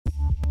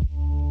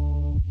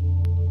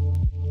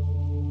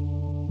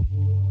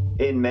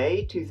In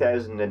May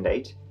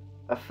 2008,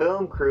 a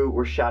film crew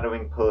were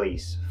shadowing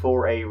police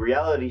for a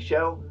reality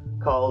show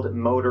called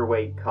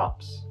Motorway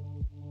Cops.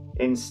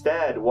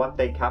 Instead, what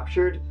they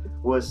captured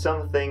was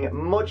something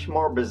much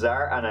more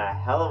bizarre and a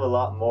hell of a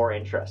lot more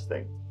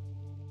interesting.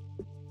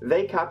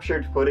 They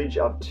captured footage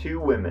of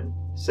two women,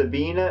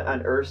 Sabina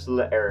and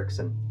Ursula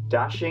Eriksson,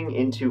 dashing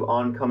into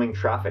oncoming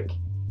traffic.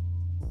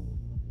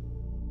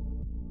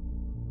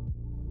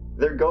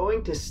 "They're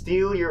going to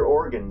steal your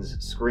organs,"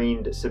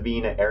 screamed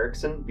Sabina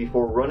Eriksson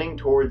before running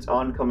towards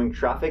oncoming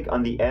traffic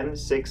on the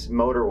M6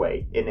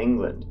 motorway in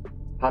England,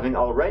 having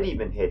already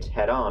been hit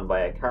head-on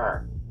by a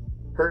car.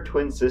 Her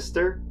twin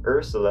sister,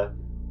 Ursula,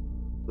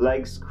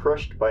 legs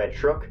crushed by a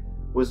truck,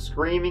 was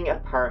screaming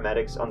at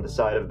paramedics on the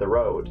side of the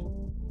road.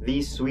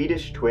 These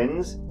Swedish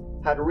twins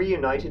had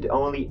reunited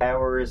only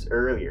hours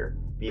earlier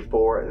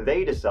before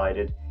they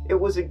decided it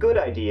was a good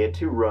idea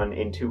to run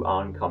into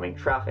oncoming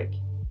traffic.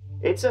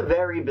 It's a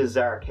very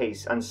bizarre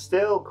case and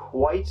still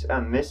quite a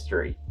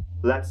mystery.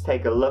 Let's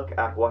take a look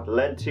at what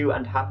led to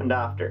and happened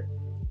after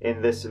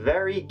in this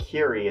very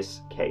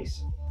curious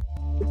case.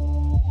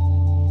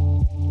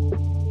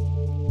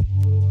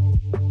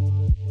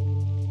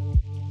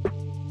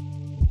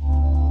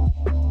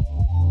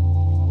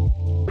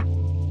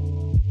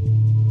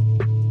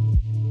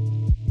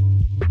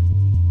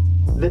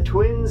 The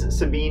twins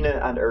Sabina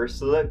and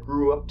Ursula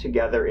grew up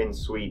together in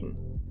Sweden.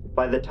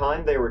 By the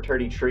time they were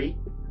 33,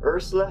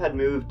 Ursula had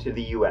moved to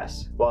the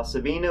US, while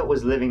Sabina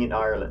was living in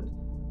Ireland,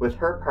 with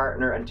her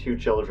partner and two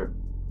children.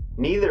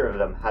 Neither of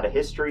them had a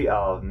history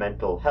of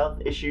mental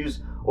health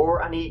issues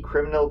or any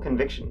criminal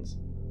convictions.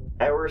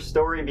 Our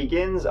story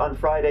begins on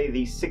Friday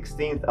the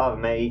 16th of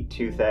May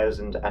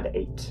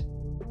 2008.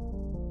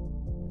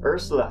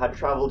 Ursula had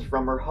travelled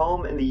from her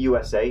home in the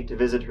USA to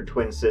visit her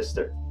twin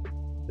sister.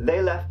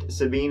 They left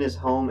Sabina's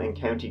home in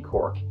County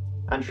Cork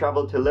and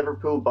travelled to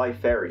Liverpool by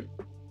ferry,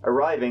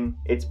 arriving,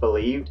 it's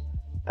believed,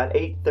 at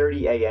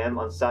 8:30 AM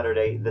on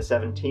Saturday the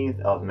 17th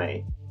of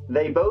May.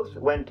 They both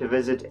went to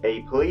visit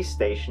a police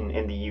station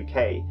in the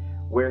UK,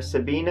 where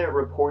Sabina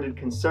reported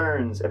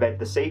concerns about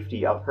the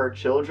safety of her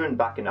children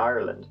back in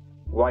Ireland.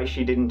 Why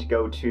she didn't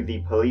go to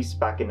the police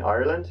back in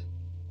Ireland?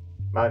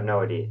 I have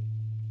no idea.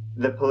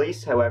 The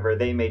police, however,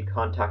 they made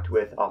contact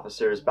with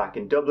officers back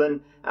in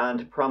Dublin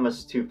and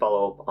promised to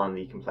follow up on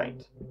the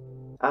complaint.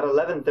 At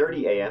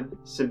 11:30 AM,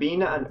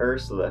 Sabina and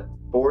Ursula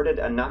boarded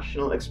a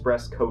National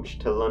Express coach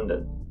to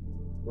London.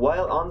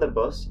 While on the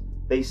bus,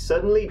 they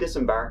suddenly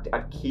disembarked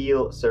at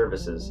Kiel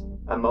Services,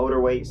 a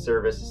motorway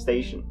service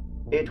station.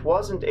 It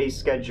wasn't a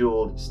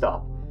scheduled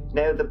stop.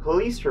 Now, the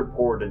police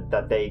reported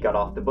that they got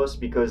off the bus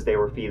because they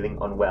were feeling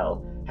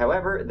unwell.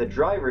 However, the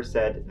driver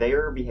said they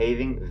were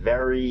behaving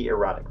very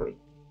erratically.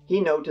 He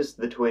noticed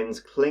the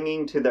twins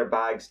clinging to their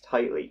bags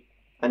tightly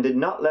and did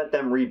not let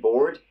them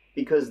reboard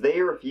because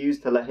they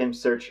refused to let him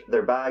search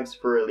their bags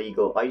for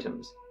illegal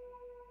items.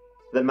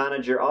 The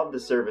manager of the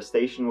service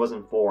station was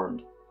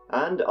informed,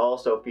 and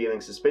also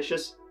feeling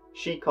suspicious,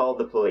 she called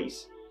the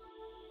police.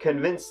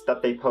 Convinced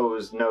that they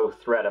posed no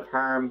threat of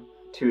harm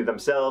to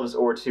themselves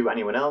or to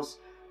anyone else,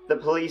 the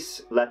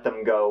police let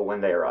them go when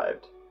they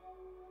arrived.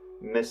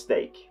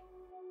 Mistake.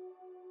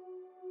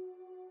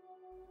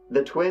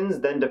 The twins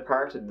then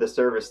departed the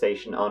service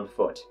station on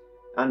foot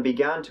and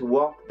began to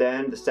walk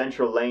down the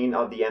central lane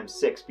of the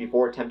M6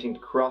 before attempting to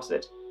cross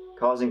it,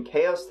 causing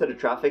chaos to the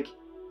traffic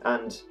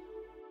and,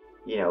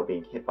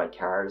 being hit by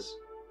cars.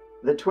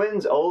 The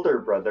twins' older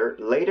brother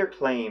later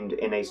claimed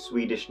in a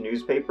Swedish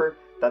newspaper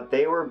that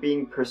they were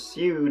being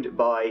pursued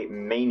by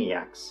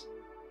maniacs.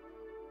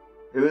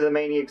 Who the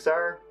maniacs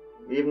are?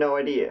 We have no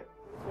idea.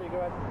 Here you go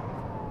ahead.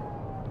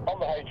 On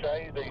the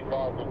HA, the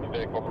driver of the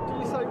vehicle.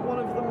 Did you say one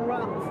of them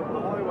ran from the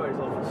highways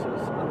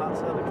officers and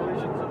that's how the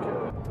collisions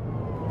occurred?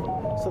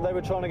 So they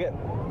were trying to get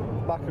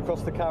back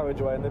across the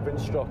carriageway and they've been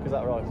struck, is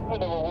that right? Well,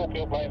 they were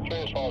walking up lane 3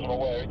 as far as I'm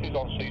aware. It is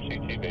on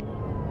CCTV.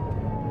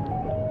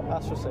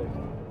 That's received.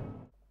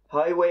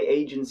 Highway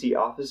agency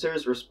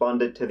officers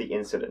responded to the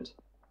incident.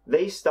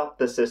 They stopped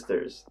the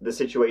sisters. The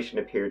situation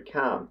appeared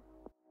calm.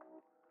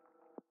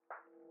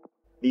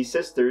 The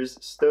sisters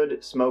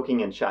stood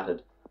smoking and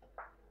chatted.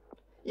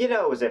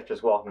 As if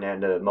just walking down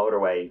the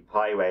motorway,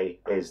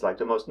 highway is like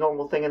the most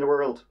normal thing in the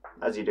world,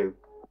 as you do.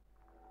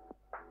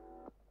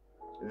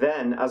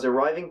 Then, as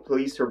arriving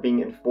police were being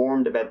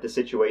informed about the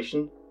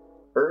situation,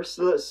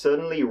 Ursula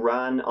suddenly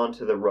ran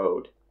onto the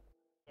road.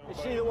 Is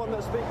she the one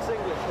that speaks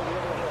English or the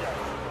other one?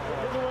 The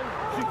other one?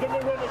 She's going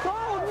to run it.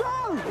 Oh no!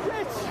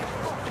 Bitch!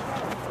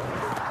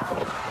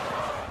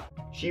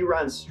 She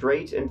ran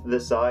straight into the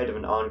side of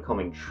an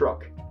oncoming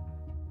truck.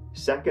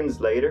 Seconds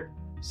later,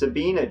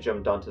 Sabina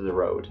jumped onto the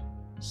road,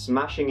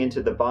 smashing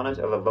into the bonnet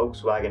of a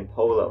Volkswagen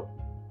Polo.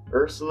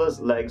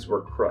 Ursula's legs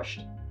were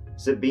crushed.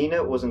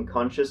 Sabina was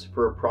unconscious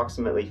for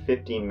approximately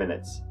 15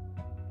 minutes.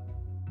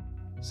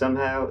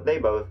 Somehow, they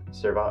both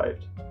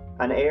survived.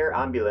 An air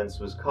ambulance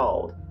was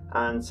called,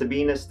 and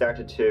Sabina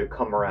started to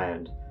come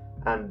around,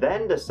 and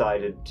then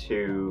decided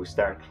to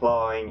start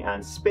clawing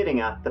and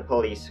spitting at the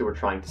police who were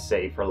trying to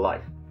save her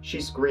life.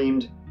 She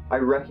screamed, "I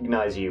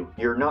recognize you,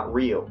 you're not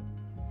real."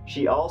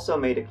 She also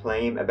made a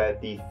claim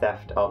about the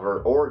theft of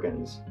her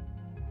organs.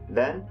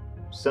 Then,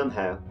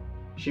 somehow,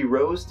 she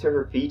rose to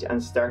her feet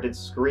and started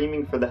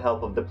screaming for the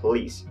help of the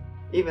police,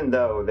 even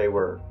though they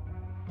were,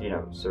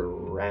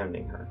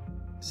 surrounding her.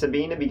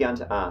 Sabina began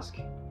to ask,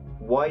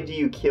 "Why do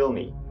you kill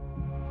me?"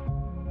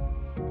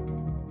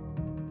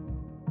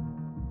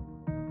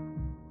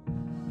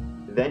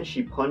 Then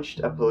she punched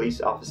a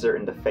police officer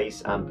in the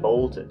face and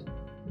bolted.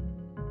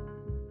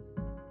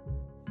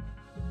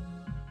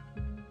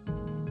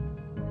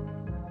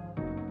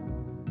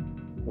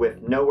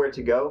 With nowhere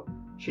to go,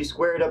 she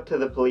squared up to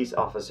the police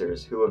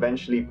officers, who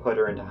eventually put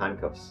her into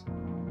handcuffs.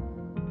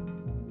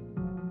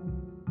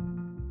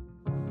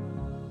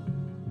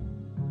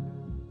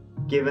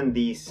 Given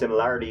the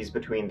similarities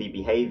between the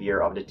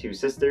behavior of the two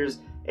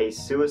sisters, a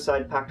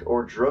suicide pact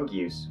or drug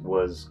use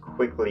was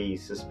quickly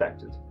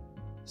suspected.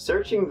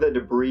 Searching the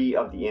debris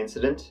of the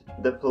incident,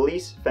 the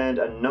police found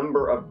a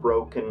number of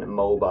broken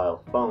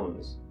mobile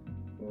phones.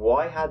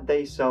 Why had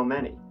they so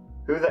many?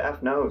 Who the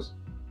F knows?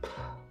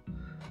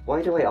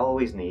 Why do I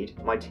always need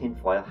my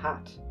tinfoil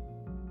hat?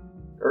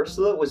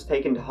 Ursula was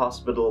taken to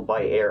hospital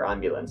by air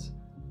ambulance.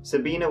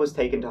 Sabina was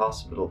taken to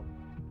hospital,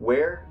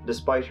 where,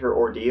 despite her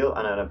ordeal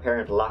and an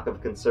apparent lack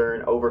of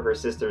concern over her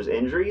sister's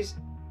injuries,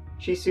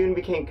 she soon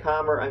became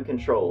calmer and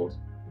controlled,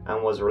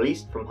 and was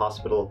released from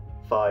hospital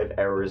 5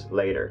 hours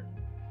later.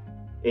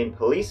 In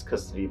police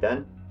custody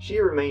then, she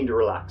remained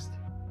relaxed,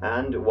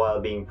 and while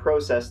being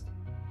processed,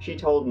 she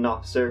told an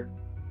officer,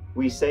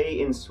 "We say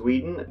in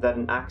Sweden that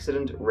an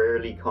accident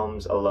rarely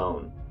comes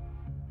alone.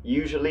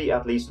 Usually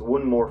at least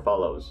one more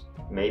follows,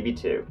 maybe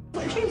two."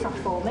 Clean up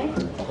for me.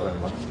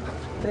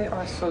 They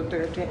are so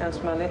dirty and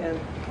smelly, and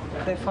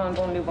they found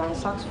only one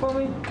socks for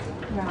me.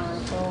 Right.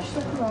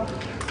 So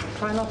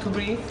try not to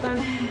breathe then.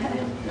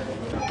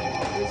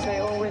 We say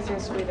always in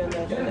Sweden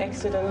that an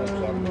accident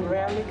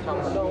rarely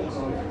comes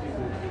alone.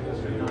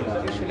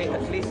 Usually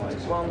at least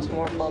once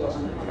more follows.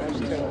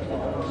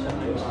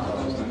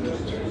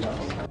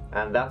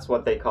 And that's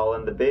what they call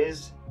in the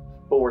biz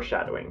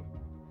foreshadowing.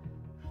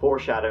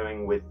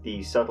 Foreshadowing with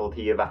the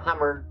subtlety of a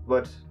hammer,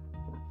 but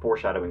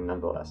foreshadowing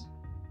nonetheless.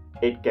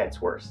 It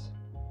gets worse.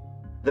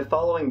 The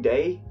following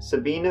day,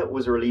 Sabina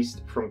was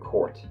released from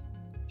court.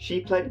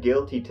 She pled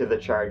guilty to the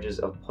charges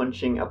of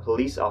punching a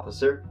police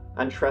officer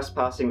and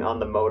trespassing on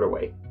the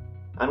motorway,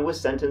 and was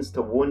sentenced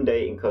to 1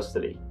 day in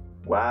custody.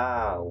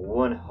 Wow,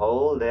 1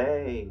 whole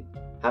day.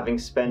 Having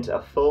spent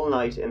a full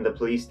night in the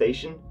police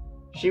station,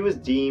 she was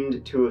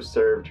deemed to have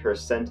served her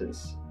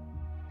sentence.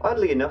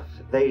 Oddly enough,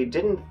 they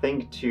didn't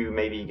think to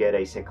maybe get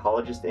a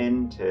psychologist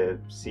in to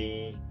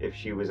see if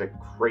she was a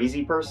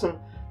crazy person.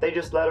 They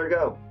just let her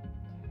go.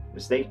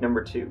 Mistake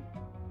number 2.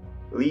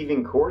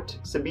 Leaving court,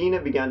 Sabina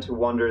began to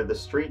wander the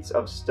streets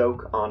of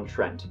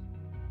Stoke-on-Trent,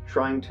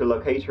 trying to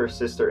locate her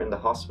sister in the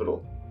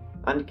hospital,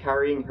 and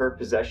carrying her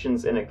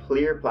possessions in a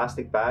clear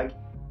plastic bag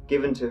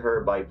given to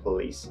her by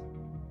police.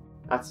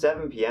 At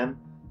 7 p.m,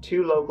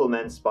 2 local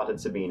men spotted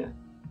Sabina.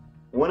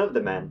 One of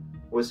the men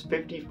was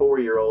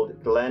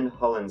 54-year-old Glenn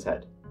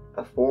Hollinshead,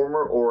 a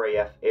former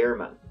RAF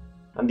airman,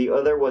 and the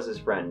other was his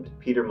friend,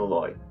 Peter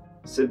Malloy.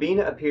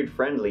 Sabina appeared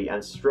friendly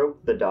and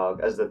stroked the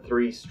dog as the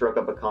three struck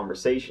up a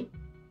conversation.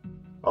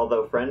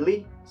 Although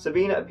friendly,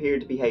 Sabina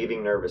appeared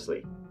behaving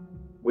nervously,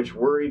 which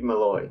worried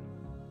Malloy.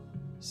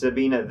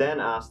 Sabina then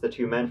asked the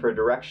 2 men for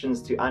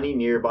directions to any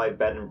nearby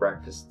bed and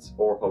breakfasts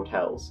or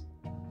hotels.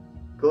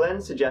 Glenn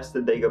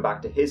suggested they go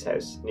back to his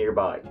house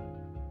nearby.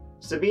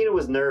 Sabina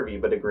was nervy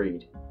but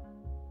agreed.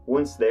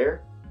 Once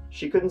there,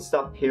 she couldn't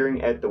stop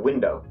peering out the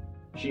window.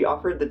 She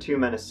offered the 2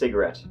 men a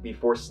cigarette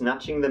before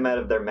snatching them out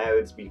of their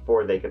mouths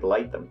before they could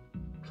light them,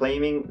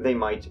 claiming they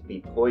might be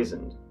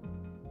poisoned.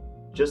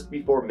 Just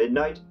before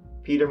midnight,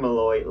 Peter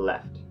Malloy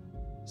left.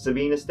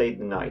 Sabina stayed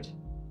the night.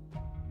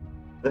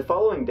 The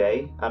following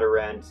day, at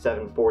around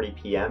 7:40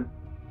 p.m,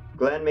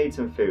 Glenn made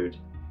some food,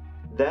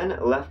 then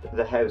left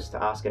the house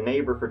to ask a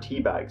neighbour for tea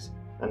bags,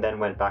 and then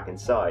went back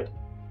inside.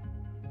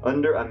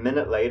 Under a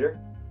minute later,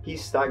 he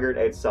staggered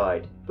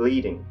outside,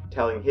 bleeding,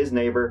 telling his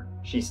neighbour,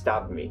 "She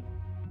stabbed me."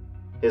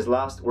 His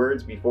last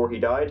words before he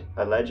died,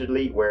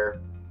 allegedly, were,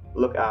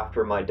 "Look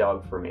after my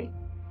dog for me."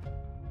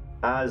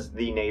 As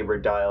the neighbour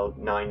dialed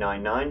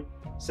 999,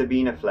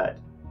 Sabina fled.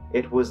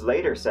 It was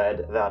later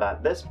said that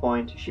at this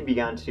point she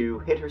began to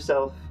hit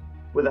herself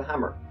with a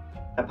hammer.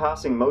 A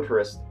passing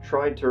motorist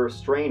tried to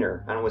restrain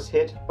her and was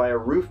hit by a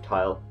roof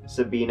tile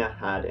Sabina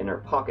had in her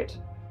pocket.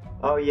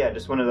 Oh yeah,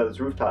 just one of those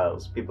roof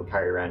tiles people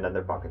carry around in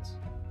their pockets.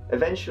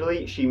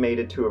 Eventually she made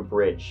it to a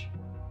bridge,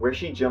 where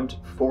she jumped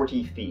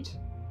 40 feet,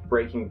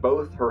 breaking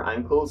both her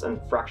ankles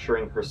and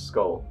fracturing her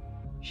skull.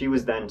 She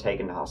was then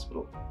taken to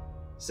hospital.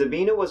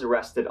 Sabina was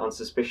arrested on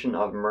suspicion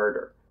of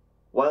murder,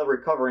 while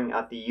recovering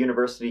at the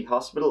University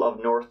Hospital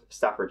of North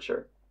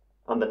Staffordshire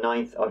on the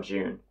 9th of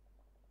June.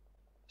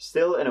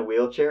 Still in a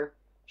wheelchair,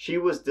 she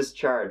was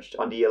discharged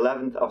on the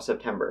 11th of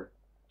September,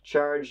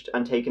 charged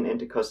and taken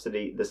into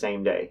custody the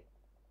same day.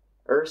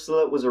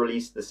 Ursula was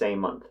released the same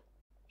month.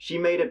 She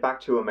made it back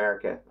to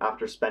America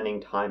after spending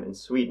time in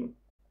Sweden.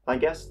 I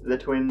guess the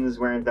twins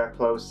weren't that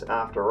close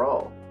after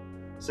all.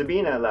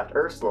 Sabina left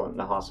Ursula in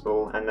the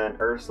hospital, and then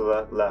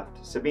Ursula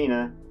left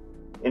Sabina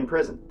in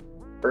prison.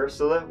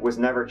 Ursula was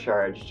never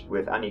charged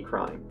with any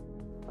crime.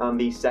 On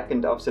the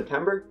 2nd of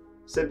September,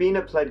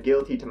 Sabina pled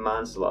guilty to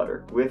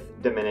manslaughter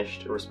with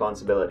diminished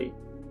responsibility.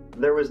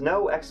 There was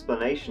no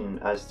explanation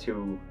as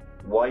to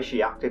why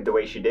she acted the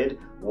way she did,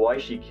 why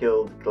she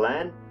killed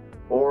Glenn,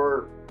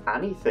 or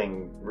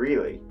anything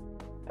really.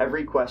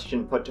 Every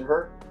question put to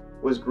her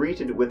was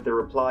greeted with the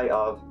reply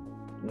of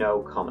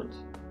no comment.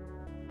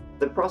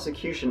 The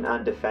prosecution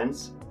and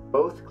defense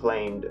both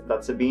claimed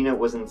that Sabina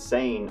was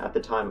insane at the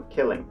time of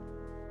killing,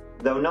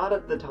 though not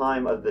at the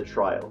time of the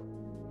trial.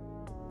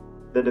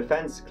 The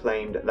defense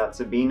claimed that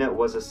Sabina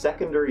was a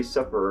secondary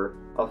sufferer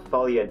of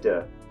folie à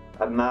deux,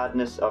 a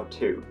madness of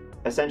two,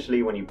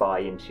 essentially when you buy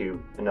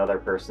into another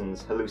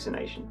person's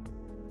hallucination,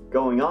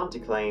 going on to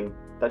claim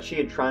that she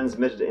had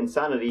transmitted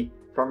insanity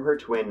from her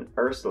twin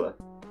Ursula.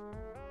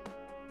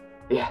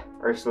 Yeah,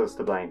 Ursula's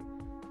to blame,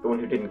 the one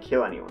who didn't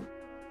kill anyone.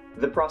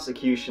 The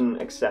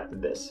prosecution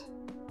accepted this.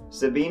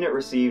 Sabina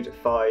received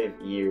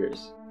 5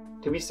 years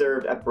to be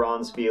served at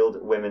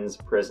Bronzefield Women's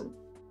Prison.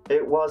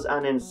 It was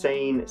an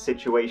insane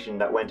situation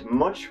that went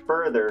much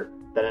further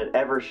than it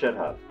ever should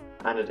have,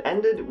 and it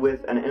ended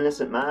with an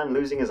innocent man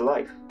losing his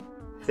life.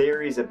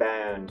 Theories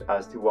abound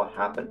as to what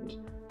happened.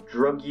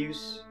 Drug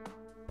use,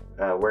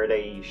 were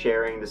they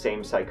sharing the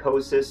same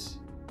psychosis,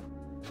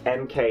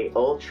 MK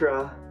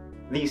Ultra.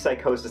 The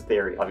psychosis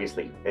theory,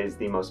 obviously, is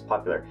the most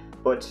popular,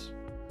 but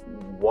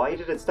why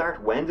did it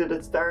start? When did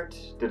it start?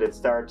 Did it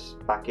start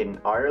back in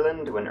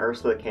Ireland when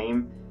Ursula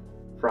came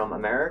from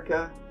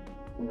America?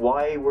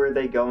 Why were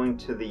they going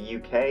to the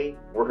UK?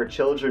 Were her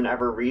children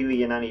ever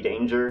really in any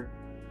danger?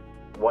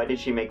 Why did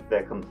she make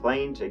the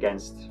complaint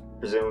against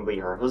presumably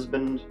her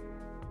husband?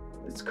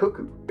 It's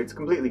cuckoo. It's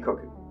completely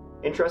cuckoo.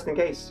 Interesting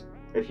case.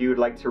 If you would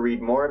like to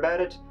read more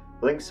about it,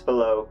 links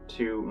below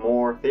to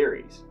more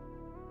theories.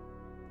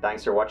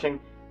 Thanks for watching.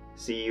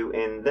 See you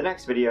in the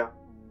next video.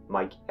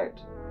 Mike out.